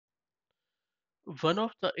One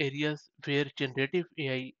of the areas where generative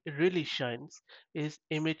AI really shines is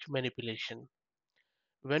image manipulation.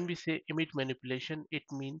 When we say image manipulation, it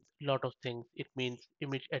means a lot of things. It means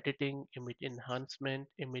image editing, image enhancement,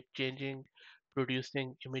 image changing,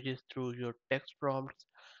 producing images through your text prompts,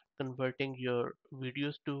 converting your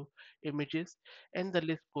videos to images, and the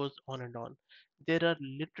list goes on and on. There are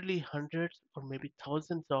literally hundreds or maybe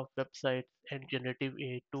thousands of websites and generative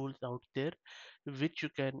AI tools out there which you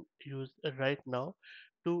can use right now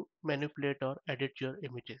to manipulate or edit your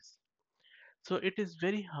images. So it is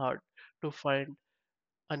very hard to find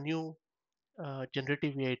a new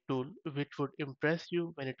generative AI tool which would impress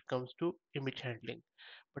you when it comes to image handling.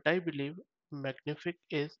 But I believe Magnific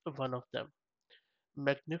is one of them.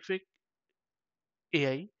 Magnific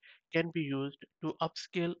AI can be used to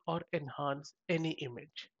upscale or enhance any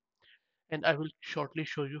image. And I will shortly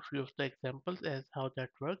show you few of the examples as how that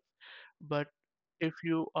works. But if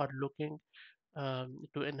you are looking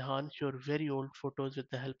to enhance your very old photos with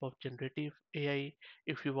the help of generative AI,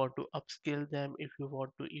 if you want to upscale them, if you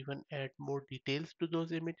want to even add more details to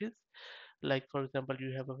those images, like for example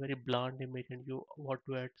you have a very bland image and you want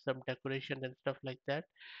to add some decoration and stuff like that,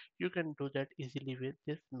 you can do that easily with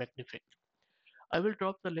this Magnific. I will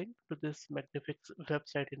drop the link to this Magnific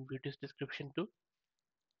website in video's description too.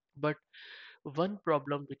 But one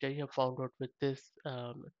problem which I have found out with this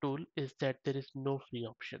tool is that there is no free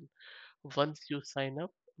option. Once you sign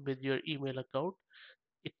up with your email account,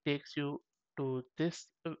 it takes you to this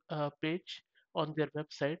page on their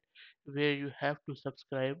website where you have to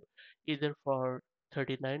subscribe either for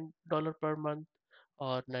 $39 per month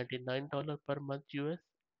or $99 per month US,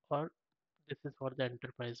 or this is for the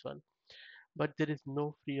enterprise one. But there is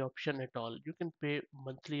no free option at all. You can pay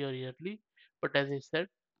monthly or yearly, but as I said,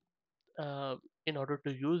 uh, in order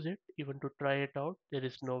to use it, even to try it out, there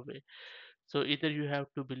is no way. So either you have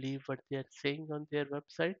to believe what they are saying on their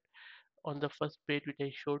website on the first page which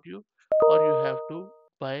I showed you, or you have to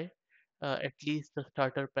buy at least the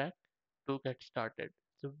starter pack to get started.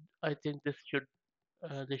 So I think this should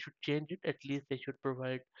they should change it. At least they should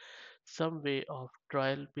provide some way of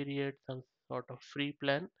trial period, some sort of free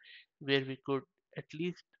plan where we could at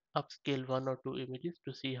least upscale one or two images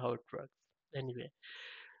to see how it works. Anyway,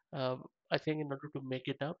 I think in order to make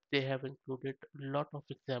it up, they have included a lot of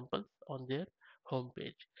examples on their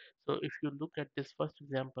homepage. So if you look at this first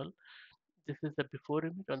example, this is the before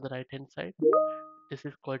image on the right hand side. This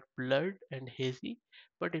is quite blurred and hazy,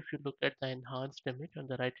 but if you look at the enhanced image on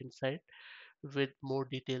the right hand side with more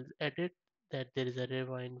details added, that there is a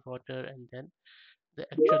river in water, and then the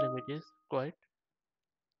actual image is quite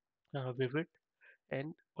vivid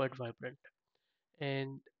and quite vibrant.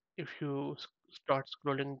 And if you start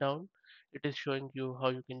scrolling down, it is showing you how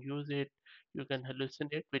you can use it. You can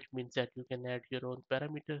hallucinate, which means that you can add your own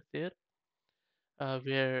parameters there,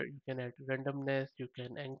 where you can add randomness, you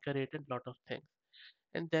can anchor it, and lot of things.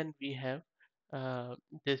 And then we have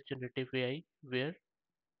this generative AI where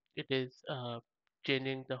it is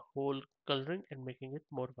changing the whole coloring and making it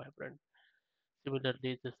more vibrant.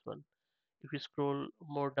 Similarly, this one. If you scroll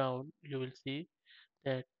more down, you will see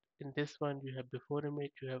that in this one you have before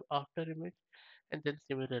image, you have after image, and then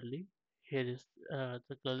similarly here is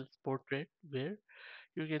the girl's portrait where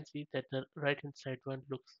you can see that the right hand side one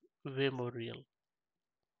looks way more real.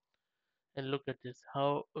 And look at this,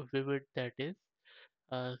 how vivid that is.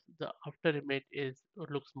 The after image is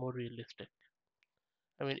looks more realistic.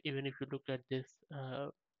 I mean, even if you look at this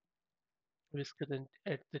whisker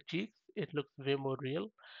at the cheeks, it looks way more real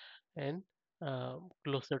and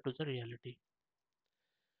closer to the reality.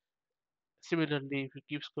 Similarly, if you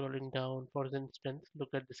keep scrolling down, for instance, look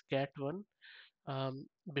at this cat one.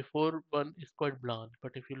 Before one is quite bland,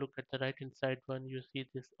 but if you look at the right hand side one, you see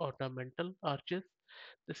this ornamental arches.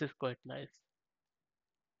 This is quite nice.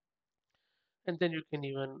 And then you can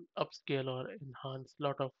even upscale or enhance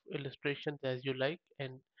lot of illustrations as you like,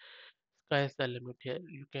 and sky's the limit here.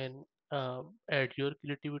 You can add your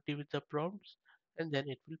creativity with the prompts, and then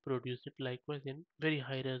it will produce it likewise in very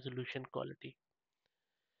high resolution quality.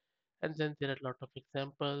 And then there are a lot of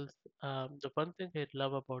examples. The one thing I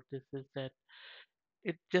love about this is that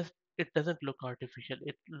it doesn't look artificial.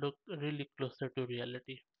 It looks really closer to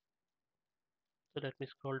reality. So let me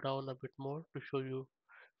scroll down a bit more to show you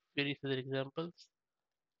various other examples.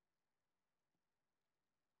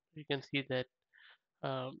 You can see that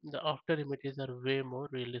the after images are way more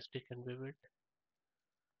realistic and vivid.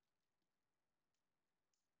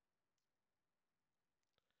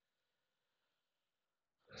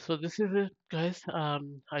 So this is it, guys.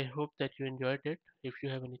 I hope that you enjoyed it. If you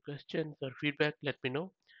have any questions or feedback, let me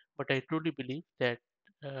know. But I truly believe that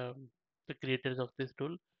the creators of this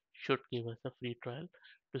tool should give us a free trial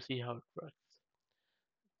to see how it works.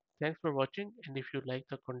 Thanks for watching, and if you like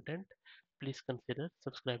the content, please consider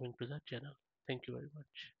subscribing to the channel. Thank you very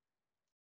much.